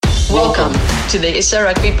Welcome to the SA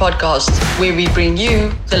Rugby Podcast, where we bring you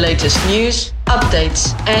the latest news,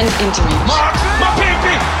 updates, and interviews.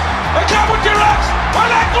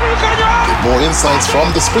 With more insights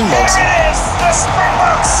from the Springboks, The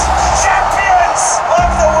Springboks, champions of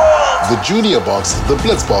the world. the Junior Boks, the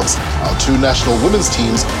Blitzboks, our two national women's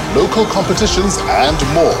teams, local competitions, and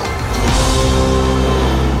more.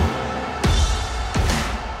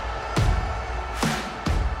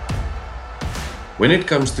 When it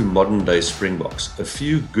comes to modern-day Springboks, a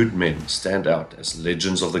few good men stand out as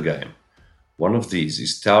legends of the game. One of these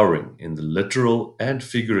is towering in the literal and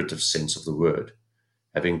figurative sense of the word.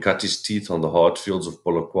 Having cut his teeth on the hard fields of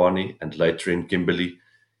Polokwane and later in Kimberley,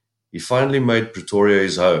 he finally made Pretoria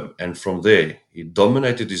his home, and from there he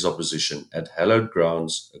dominated his opposition at hallowed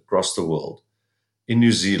grounds across the world. In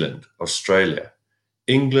New Zealand, Australia,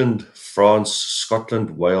 England, France,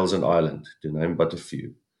 Scotland, Wales and Ireland, to name but a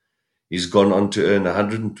few. He's gone on to earn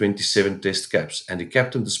 127 test caps, and he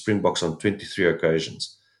captained the Springboks on 23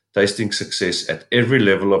 occasions, tasting success at every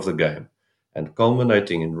level of the game, and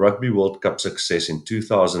culminating in Rugby World Cup success in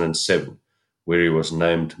 2007, where he was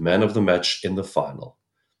named Man of the Match in the final.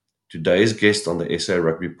 Today's guest on the SA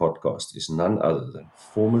Rugby Podcast is none other than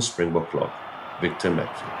former Springbok lock, Victor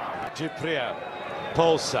Matfield. Dupria,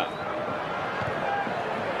 Polsa.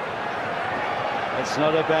 It's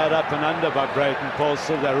not a bad up and under by Brayton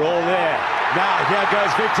Polsa. They're all there. Now here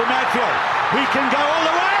goes Victor Matfield. He can go all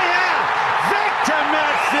the way here. Victor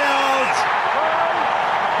Matfield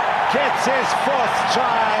gets his fourth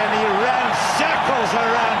try and he ramshackles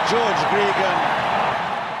around George Gregan.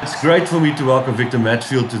 It's great for me to welcome Victor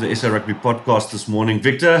Matfield to the SA Rugby Podcast this morning.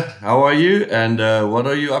 Victor, how are you and what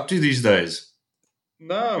are you up to these days?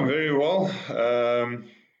 No, I'm very well.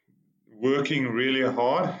 Working really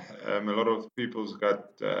hard. A lot of people's got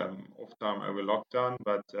off time over lockdown,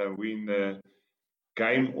 but we're in the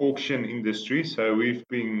game auction industry, so we've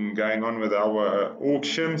been going on with our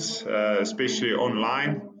auctions, especially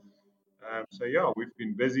online. We've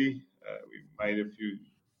been busy. We've made a few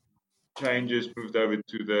changes, moved over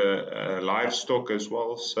to the livestock as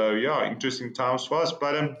well. So interesting times for us.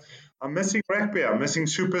 But I'm missing rugby. I'm missing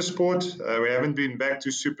super sport. We haven't been back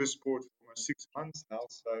to super sport for almost 6 months now.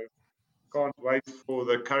 So can't wait for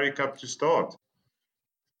the Currie Cup to start.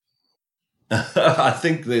 I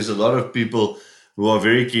think there's a lot of people who are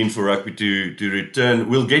very keen for rugby to return.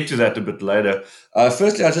 We'll get to that a bit later.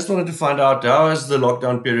 Firstly, I just wanted to find out, how has the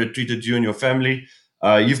lockdown period treated you and your family?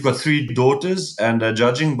 You've got 3 daughters, and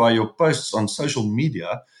judging by your posts on social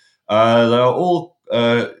media, they are all,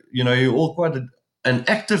 you're all quite an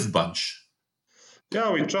active bunch.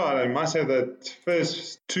 Yeah, we tried. I must say that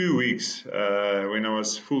first 2 weeks when I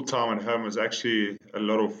was full-time at home was actually a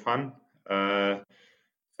lot of fun. Our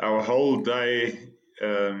whole day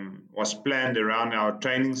was planned around our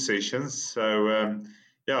training sessions. So,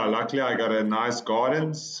 luckily I got a nice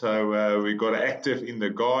garden. So we got active in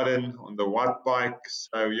the garden, on the watt bike.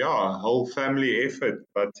 So, a whole family effort.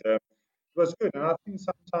 But it was good. And I think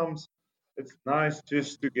sometimes it's nice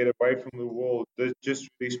just to get away from the world, just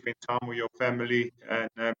really spend time with your family and,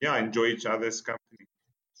 enjoy each other's company.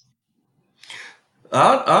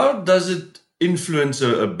 How does it influence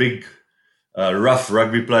a big, rough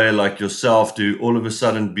rugby player like yourself to all of a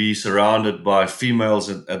sudden be surrounded by females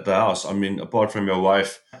at the house? I mean, apart from your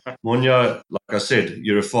wife, Monya, like I said,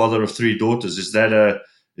 you're a father of 3 daughters. Is that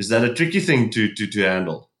a tricky thing to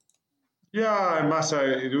handle? Yeah, I must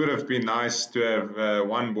say it would have been nice to have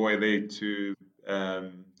one boy there to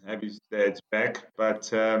have his dad's back. But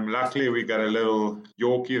luckily we got a little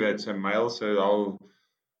Yorkie that's a male, so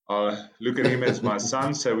I'll look at him as my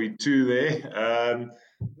son. So we 2 there.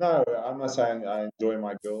 No, I must say I enjoy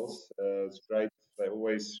my girls. It's great. They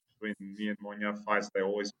always, when me and Monya fights, they're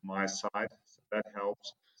always on my side. So that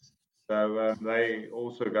helps. So they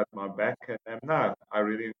also got my back. And no, I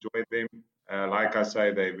really enjoyed them. Like I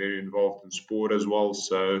say, they're very involved in sport as well.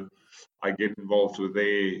 So I get involved with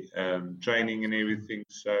their training and everything.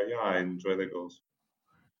 So, I enjoy the girls.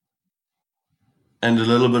 And a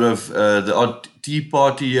little bit of the odd tea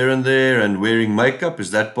party here and there and wearing makeup.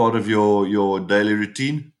 Is that part of your daily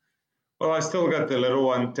routine? Well, I still got the little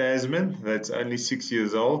one, Tasman, that's only 6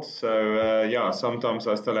 years old. So, sometimes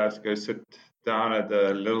I still have to go sit down at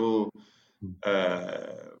the little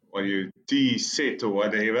tea set or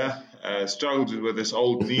whatever. Struggled with his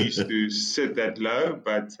old knees to sit that low,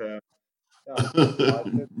 but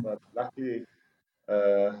but luckily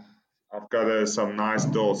I've got some nice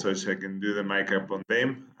dolls so I can do the makeup on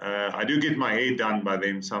them. I do get my hair done by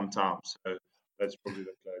them sometimes, so that's probably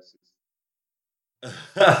the closest.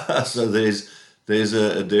 So there's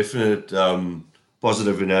a definite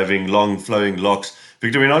positive in having long flowing locks.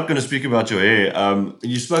 Victor, we're not going to speak about your hair.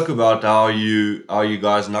 You spoke about how you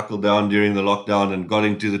guys knuckled down during the lockdown and got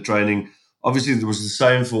into the training. Obviously, it was the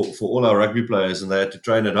same for all our rugby players, and they had to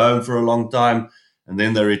train at home for a long time, and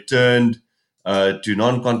then they returned to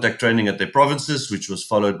non-contact training at their provinces, which was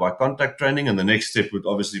followed by contact training, and the next step would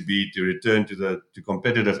obviously be to return to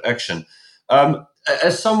competitive action.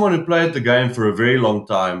 As someone who played the game for a very long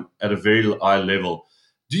time at a very high level,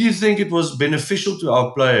 do you think it was beneficial to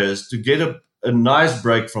our players to get a nice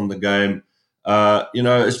break from the game,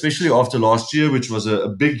 especially after last year, which was a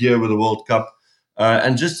big year with the World Cup,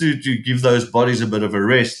 and just to give those bodies a bit of a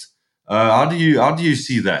rest? How do you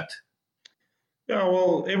see that? Yeah,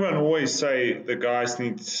 well, everyone always say the guys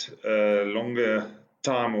need longer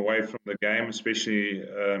time away from the game, especially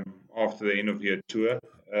after the end of year tour.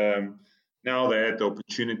 Um, Now they had the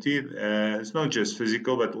opportunity. It's not just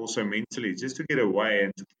physical, but also mentally, just to get away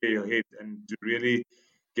and to clear your head and to really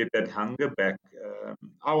get that hunger back.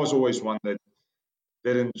 I was always one that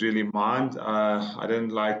didn't really mind. I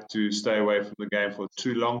didn't like to stay away from the game for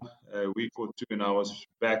too long, a week or two, and I was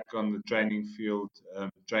back on the training field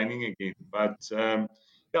training again. But yeah,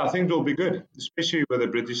 I think it'll be good, especially with the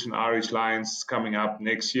British and Irish Lions coming up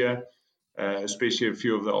next year, especially a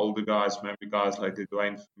few of the older guys, maybe guys like the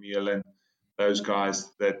Dwayne Vermeulen, those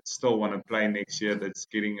guys that still want to play next year, that's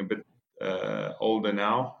getting a bit older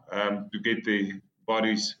now, to get their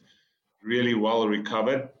bodies really well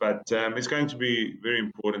recovered. But it's going to be very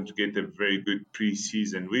important to get a very good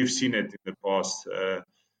pre-season. We've seen it in the past,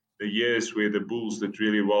 the years where the Bulls did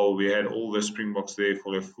really well. We had all the Springboks there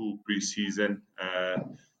for a full pre-season.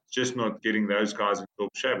 Just not getting those guys in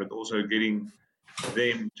top shape, but also getting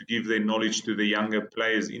them to give their knowledge to the younger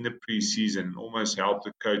players in the pre-season, almost help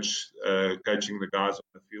the coach coaching the guys on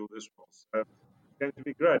the field as well. So it's going to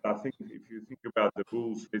be great. I think if you think about the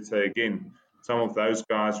Bulls, let's say again, some of those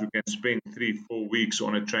guys who can spend 3-4 weeks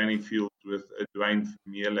on a training field with a Dwayne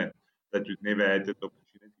Vermeulen that would never had that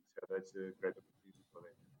opportunity. So that's a great opportunity for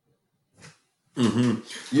them.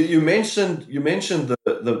 You mentioned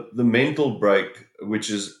the mental break,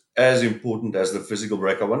 which is as important as the physical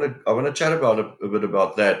break. I want to chat about a bit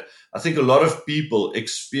about that. I think a lot of people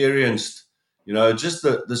experienced, just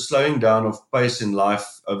the slowing down of pace in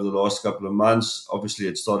life over the last couple of months. Obviously,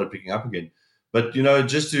 it started picking up again, but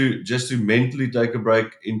just to mentally take a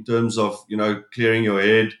break in terms of clearing your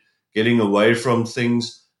head, getting away from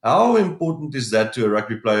things. How important is that to a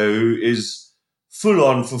rugby player who is full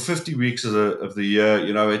on for 50 weeks of the year?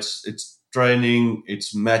 It's training,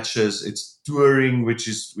 it's matches, it's touring, which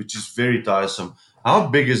is very tiresome. How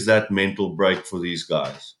big is that mental break for these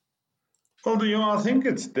guys? Well, I think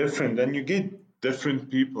it's different, and you get different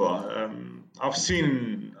people. I've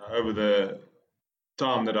seen over the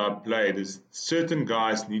time that I've played is certain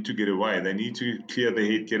guys need to get away. They need to clear the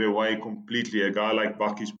head, get away completely. A guy like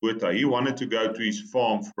Bakkies Botha, he wanted to go to his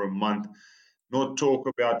farm for a month, not talk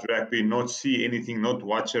about rugby, not see anything, not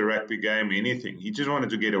watch a rugby game, anything. He just wanted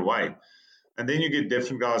to get away. And then you get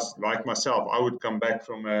different guys like myself. I would come back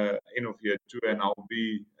from a end of year tour and I'll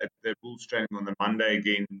be at the Bulls training on the Monday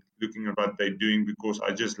again, looking at what they're doing because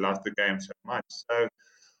I just love the game so much. So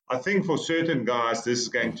I think for certain guys, this is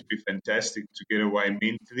going to be fantastic to get away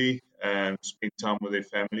mentally and spend time with their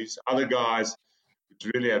families. Other guys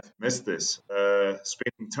would really have missed this,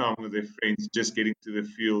 spending time with their friends, just getting to the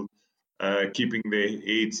field, keeping their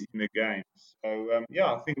heads in the game. So,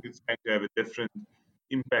 yeah, I think it's going to have a different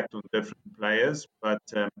impact on different players. But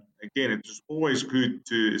again, it's always good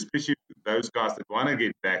to, especially those guys that want to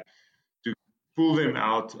get back, to pull them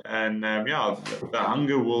out. And yeah, the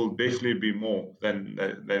hunger will definitely be more than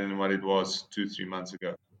what it was 2-3 months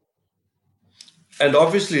ago. And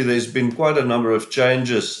obviously, there's been quite a number of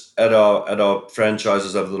changes at our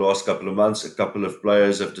franchises over the last couple of months. A couple of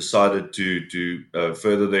players have decided to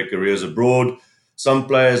further their careers abroad. Some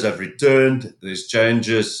players have returned. There's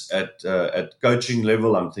changes at coaching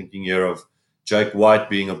level. I'm thinking here of Jake White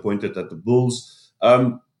being appointed at the Bulls.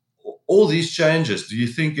 All these changes, do you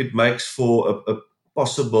think it makes for a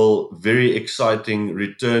possible very exciting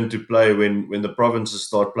return to play when the provinces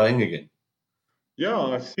start playing again? Yeah,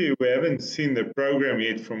 I see. We haven't seen the program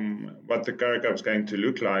yet from what the Currie Cup is going to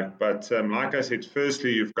look like. But like I said,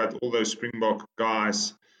 firstly, you've got all those Springbok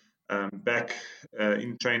guys back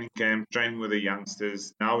in training camp, training with the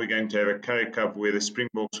youngsters. Now we're going to have a Currie Cup where the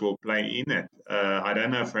Springboks will play in it. I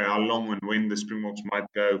don't know for how long and when the Springboks might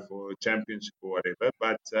go for a championship or whatever.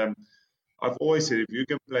 But I've always said if you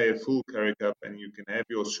can play a full Currie Cup and you can have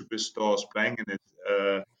your superstars playing in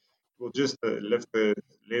it, will just lift the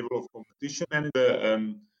level of competition and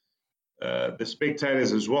the the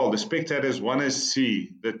spectators as well. The spectators want to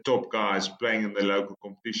see the top guys playing in the local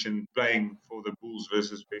competition, playing for the Bulls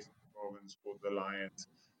versus Western Province or the Lions.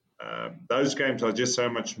 Those games are just so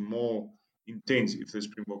much more intense if the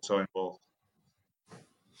Springboks are involved.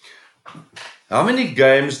 How many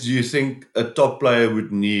games do you think a top player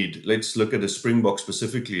would need? Let's look at the Springbok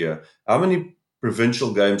specifically here. How many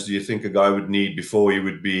provincial games do you think a guy would need before he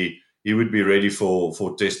would be ready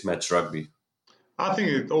for test match rugby? I think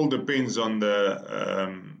it all depends on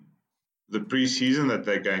the pre-season that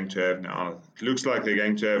they're going to have now. It looks like they're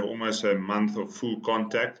going to have almost a month of full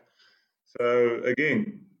contact. So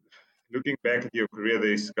again, looking back at your career,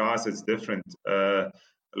 there's guys that's different.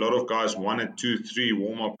 A lot of guys 1 2, 3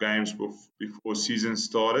 warm-up games before season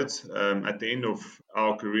started. At the end of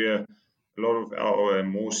our career, a lot of our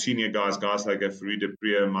more senior guys like Figurative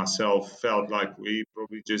and myself, felt like we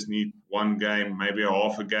probably just need one game, maybe a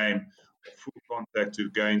half a game of full contact to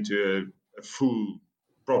go into a full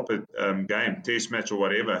proper game, test match or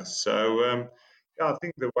whatever. So I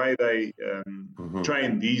think the way they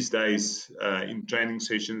train these days in training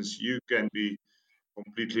sessions, you can be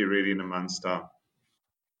completely ready in a month's time.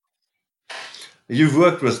 You've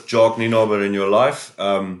worked with Jacques Nienaber in your life.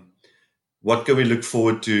 What can we look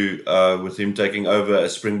forward to with him taking over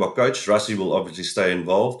as Springbok coach? Rassie will obviously stay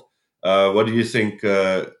involved. What do you think,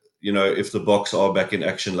 if the Boks are back in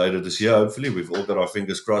action later this year? Hopefully, we've all got our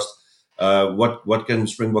fingers crossed. What can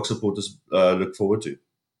Springbok supporters look forward to?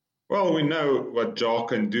 Well, we know what Jacques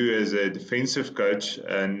can do as a defensive coach,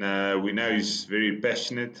 and we know he's very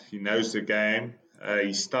passionate. He knows the game.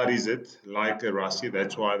 He studies it like a Rassie.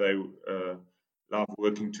 That's why they love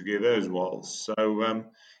working together as well. So,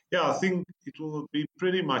 I think it will be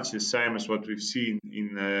pretty much the same as what we've seen in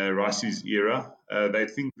Rassie's era. They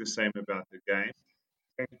think the same about the game.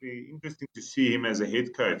 It's going to be interesting to see him as a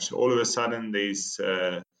head coach. All of a sudden, there's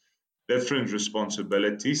different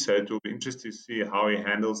responsibilities. So it will be interesting to see how he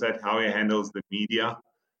handles that, how he handles the media.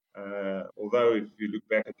 Although if you look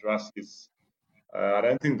back at Rassie's, I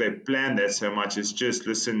don't think they planned that so much. It's just,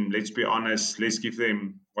 listen, let's be honest, let's give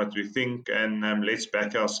them what we think, and let's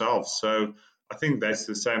back ourselves. So I think that's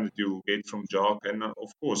the same that you will get from Jacques. And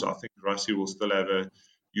of course, I think Rassie will still have a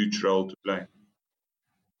huge role to play.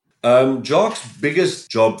 Jacques'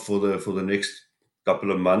 biggest job for the next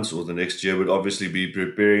couple of months or the next year would obviously be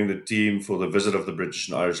preparing the team for the visit of the British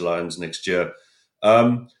and Irish Lions next year.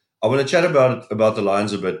 I want to chat about the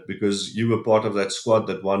Lions a bit because you were part of that squad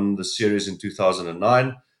that won the series in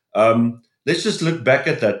 2009. Let's just look back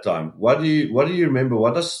at that time. What do you remember?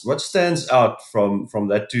 What stands out from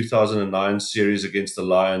that 2009 series against the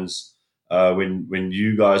Lions? When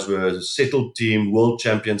you guys were a settled team, world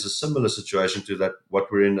champions, a similar situation to that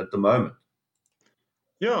what we're in at the moment.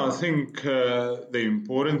 Yeah, I think the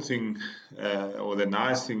important thing or the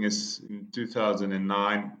nice thing is in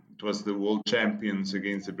 2009 it was the world champions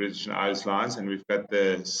against the British and Irish Lions, and we've got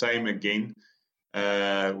the same again.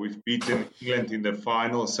 We've beaten England in the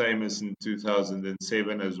final, same as in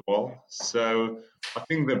 2007 as well. So I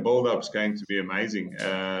think the build-up is going to be amazing.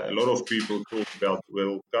 A lot of people talk about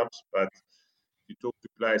World Cups, but you talk to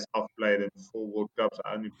players, I've played in 4 World Cups.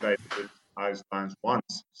 I only played the British Irish Lions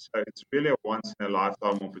once. So it's really a once in a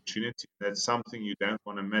lifetime opportunity. That's something you don't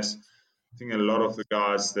want to miss. I think a lot of the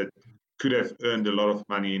guys that could have earned a lot of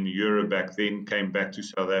money in Europe back then came back to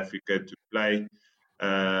South Africa to play.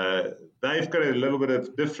 They've got a little bit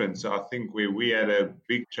of difference. I think where we had a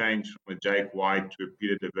big change from a Jake White to a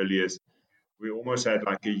Peter de Villiers, we almost had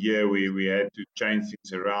like a year where we had to change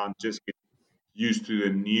things around, just get used to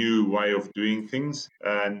the new way of doing things.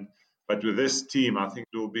 But with this team, I think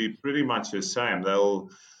it will be pretty much the same.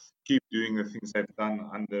 They'll keep doing the things they've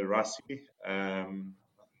done under Rassie.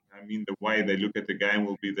 The way they look at the game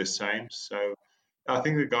will be the same. So I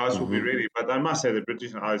think the guys will be ready. But I must say the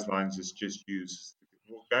British and Irish Lions is just used.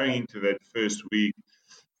 Going into that first week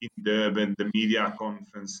in Durban, the media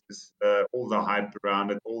conferences, all the hype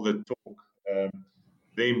around it, all the talk,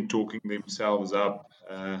 them talking themselves up,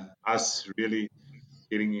 us really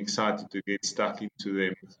getting excited to get stuck into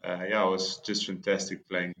them. It was just fantastic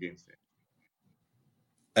playing against them.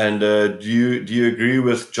 And do you agree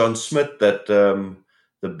with John Smith that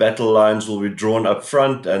the battle lines will be drawn up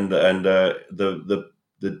front and the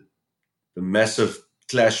massive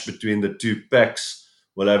clash between the two packs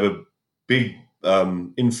will have a big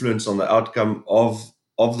influence on the outcome of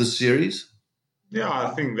the series? Yeah, I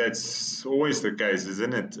think that's always the case,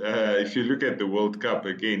 isn't it? If you look at the World Cup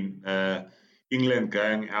again, England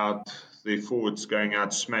going out, their forwards going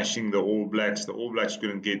out, smashing the All Blacks. The All Blacks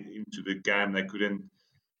couldn't get into the game. They couldn't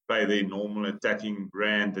play their normal attacking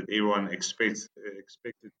brand that everyone expected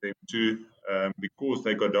them to, because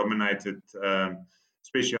they got dominated,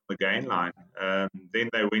 especially on the gain line. Then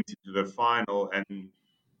they went into the final, and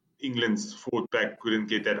England's forward pack couldn't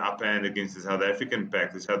get that upper hand against the South African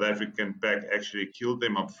pack. The South African pack actually killed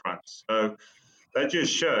them up front. So that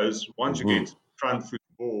just shows once you get front foot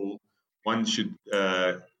ball, one should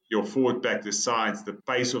your forward pack decides the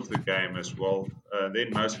pace of the game as well.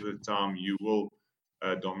 Then most of the time you will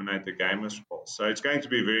dominate the game as well. So it's going to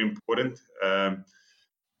be very important.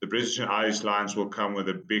 The British and Irish Lions will come with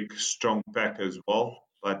a big, strong pack as well.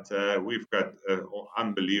 But we've got an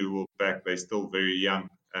unbelievable pack. They're still very young.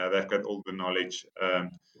 They've got all the knowledge.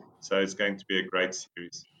 So it's going to be a great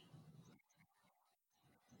series.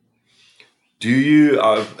 Do you,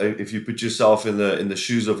 if you put yourself in the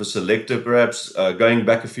shoes of a selector, perhaps going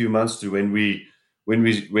back a few months to when we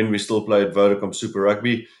still played Vodacom Super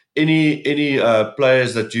Rugby, any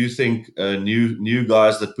players that you think new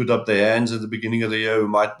guys that put up their hands at the beginning of the year who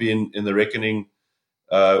might be in the reckoning,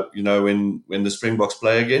 when the Springboks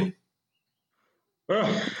play again?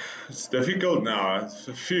 Well, it's difficult now. It's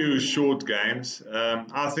a few short games.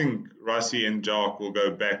 I think Rassie and Jock will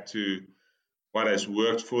go back to what has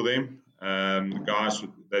worked for them. The guys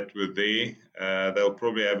that were there, they'll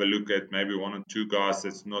probably have a look at maybe one or two guys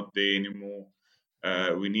that's not there anymore.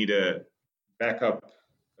 We need a backup,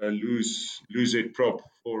 a loose it prop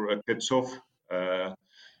for a Kitshoff.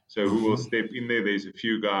 So who will step in there? There's a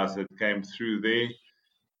few guys that came through there.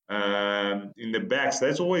 In the backs,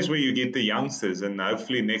 that's always where you get the youngsters, and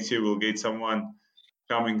hopefully next year we'll get someone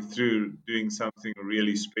coming through doing something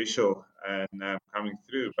really special and coming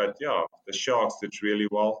through. But yeah, the Sharks did really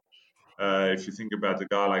well. If you think about the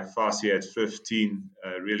guy like Fassi at 15,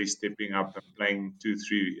 really stepping up and playing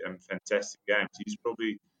 2-3 fantastic games, he's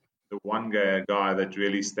probably the one guy that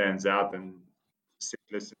really stands out and said,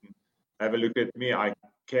 listen, have a look at me. I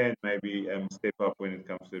can maybe step up when it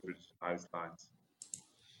comes to the British Irish Lions.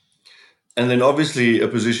 And then obviously a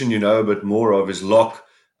position you know a bit more of is lock.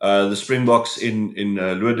 The Springboks in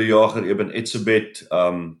Lode de Jager, Eben Etzebeth,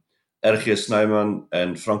 RG Snyman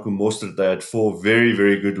and Franco Mostert, they had 4 very,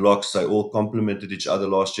 very good locks. They all complemented each other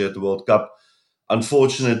last year at the World Cup.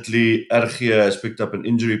 Unfortunately, RG has picked up an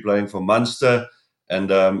injury playing for Munster, and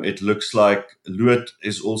it looks like Lode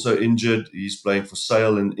is also injured. He's playing for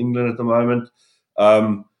Sale in England at the moment.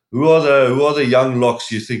 Who are the young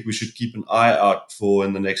locks you think we should keep an eye out for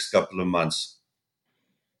in the next couple of months?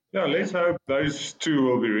 Yeah, let's hope those two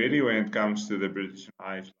will be ready when it comes to the British and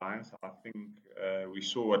Irish Lions. I think we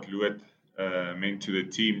saw what Lewis meant to the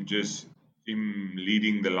team, just him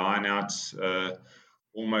leading the lineouts,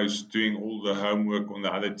 almost doing all the homework on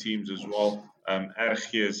the other teams as well.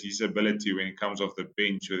 RG, his ability when he comes off the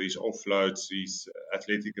bench with his offloads, his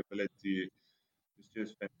athletic ability is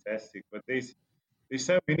just fantastic. But there's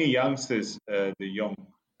so many youngsters, the young,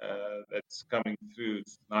 that's coming through.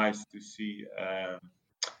 It's nice to see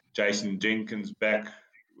Jason Jenkins back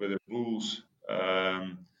with the Bulls.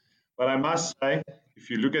 But I must say, if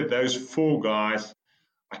you look at those 4 guys,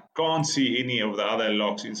 I can't see any of the other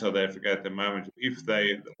locks in South Africa at the moment. If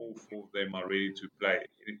all 4 of them are ready to play,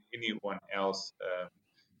 anyone else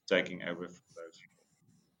taking over from those.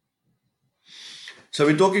 So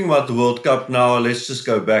we're talking about the World Cup now. Let's just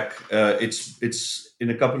go back. It's in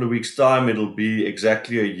a couple of weeks' time. It'll be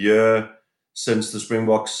exactly a year since the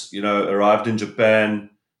Springboks, arrived in Japan.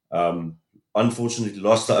 Unfortunately,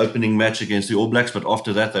 lost the opening match against the All Blacks, but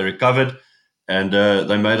after that they recovered and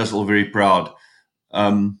they made us all very proud.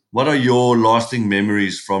 What are your lasting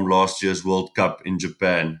memories from last year's World Cup in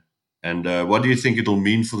Japan? And what do you think it'll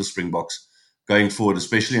mean for the Springboks going forward,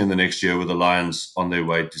 especially in the next year with the Lions on their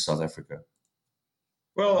way to South Africa?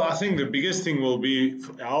 Well, I think the biggest thing will be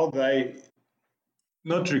how they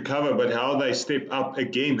not recover, but how they step up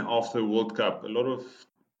again after the World Cup. A lot of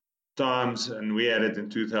times, and we had it in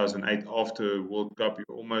 2008 after World Cup, you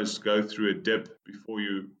almost go through a dip before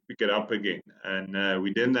you pick it up again. And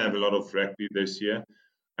we didn't have a lot of rugby this year.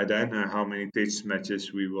 I don't know how many test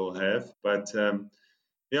matches we will have, but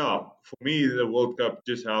yeah, for me, the World Cup,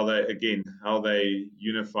 just how they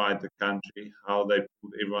unified the country, how they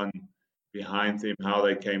put everyone behind them, how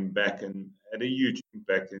they came back and had a huge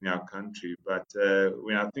impact in our country. But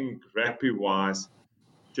when I think rugby-wise,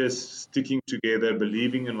 just sticking together,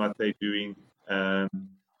 believing in what they're doing,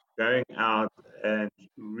 going out and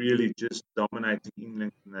really just dominating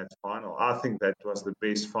England in that final. I think that was the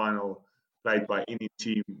best final played by any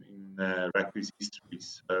team in rugby's history.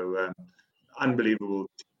 So unbelievable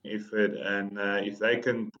team effort, and if they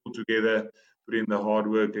can pull together, put in the hard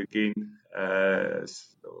work again,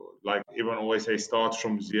 like everyone always says, starts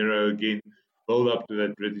from zero again, build up to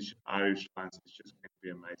that British-Irish Lions is just going to be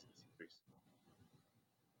amazing.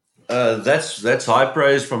 That's high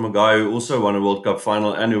praise from a guy who also won a World Cup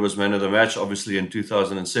final and who was man of the match, obviously in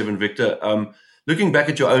 2007. Victor, looking back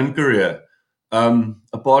at your own career,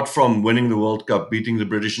 apart from winning the World Cup, beating the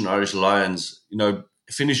British and Irish Lions,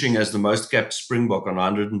 finishing as the most capped Springbok on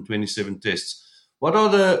 127 tests, what are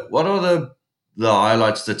the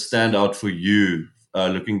highlights that stand out for you?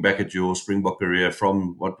 Looking back at your Springbok career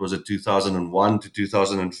from, 2001 to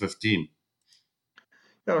 2015?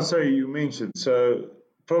 Yeah, so you mentioned,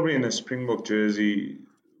 probably in a Springbok jersey,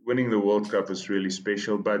 winning the World Cup was really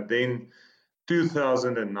special. But then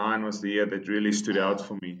 2009 was the year that really stood out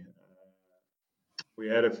for me. We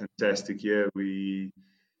had a fantastic year. We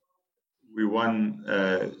won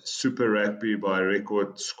Super Rugby by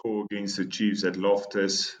record score against the Chiefs at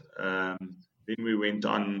Loftus. Then we went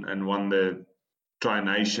on and won the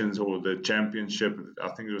Tri-Nations or the championship. I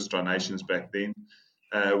think it was Tri-Nations back then.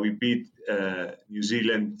 We beat New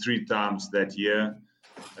Zealand 3 times that year.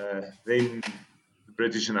 Then the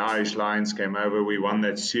British and Irish Lions came over. We won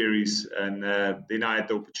that series. And then I had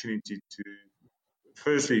the opportunity to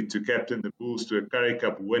captain the Bulls to a Currie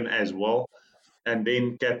Cup win as well. And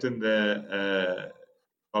then captain the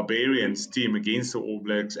Barbarians team against the All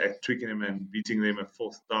Blacks at Twickenham and beating them a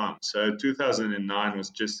 4th time. So 2009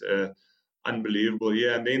 was just an unbelievable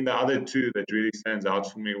year. And then the other 2 that really stands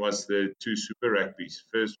out for me was the 2 Super Rugbies.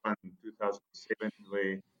 First one in 2007,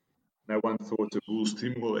 where no one thought the Bulls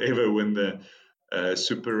team will ever win the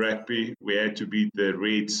Super Rugby. We had to beat the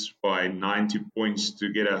Reds by 90 points to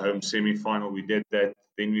get a home semi-final. We did that.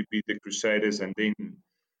 Then we beat the Crusaders, and then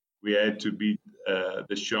we had to beat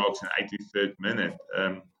the Sharks in the 83rd minute.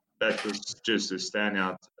 That was just a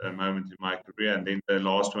standout moment in my career. And then the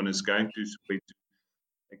last one is going to Soweto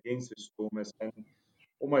against the Stormers. And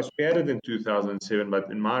almost better than 2007,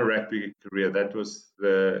 but in my rugby career, that was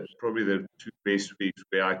probably the 2 best weeks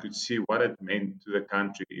where I could see what it meant to the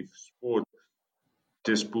country if sport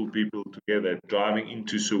just pulled people together. Driving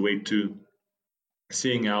into Soweto,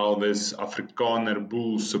 seeing how this Afrikaner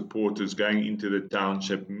Bulls supporters going into the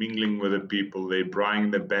township, mingling with the people there, braaiing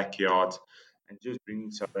in the backyard, and just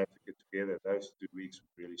bringing South Africa together. Those 2 weeks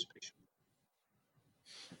were really special.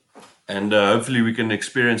 And hopefully we can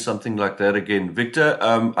experience something like that again. Victor,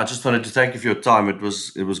 I just wanted to thank you for your time. It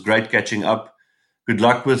was great catching up. Good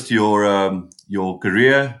luck with your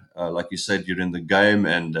career. Like you said, you're in the game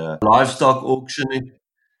and livestock auctioning.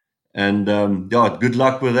 And good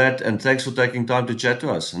luck with that. And thanks for taking time to chat to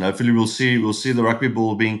us. And hopefully we'll see the rugby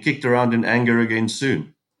ball being kicked around in anger again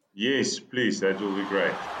soon. Yes, please. That will be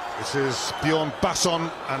great. This is Bjorn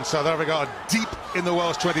Basson, and South Africa are deep in the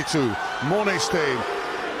Welsh 22. Mornay Steyn,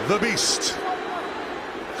 the beast,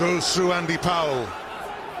 goes through Andy Powell.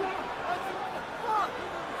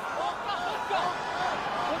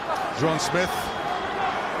 John Smith.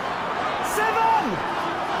 7!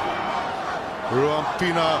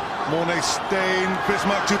 Ruampina, Mornay Steyn,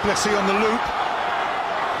 Bismarck du Plessis on the loop.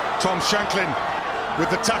 Tom Shanklin with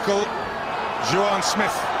the tackle. Johan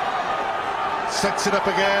Smith sets it up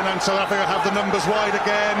again, and South Africa have the numbers wide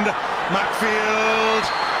again. Matfield,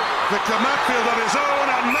 Victor Matfield on his own,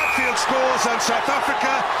 and Matfield scores, and South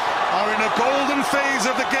Africa are in a golden phase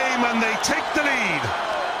of the game, and they take the lead.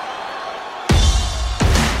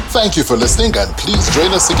 Thank you for listening, and please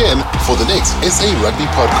join us again for the next SA Rugby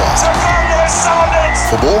podcast.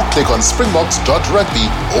 For more, click on springboks.rugby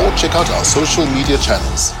or check out our social media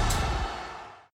channels.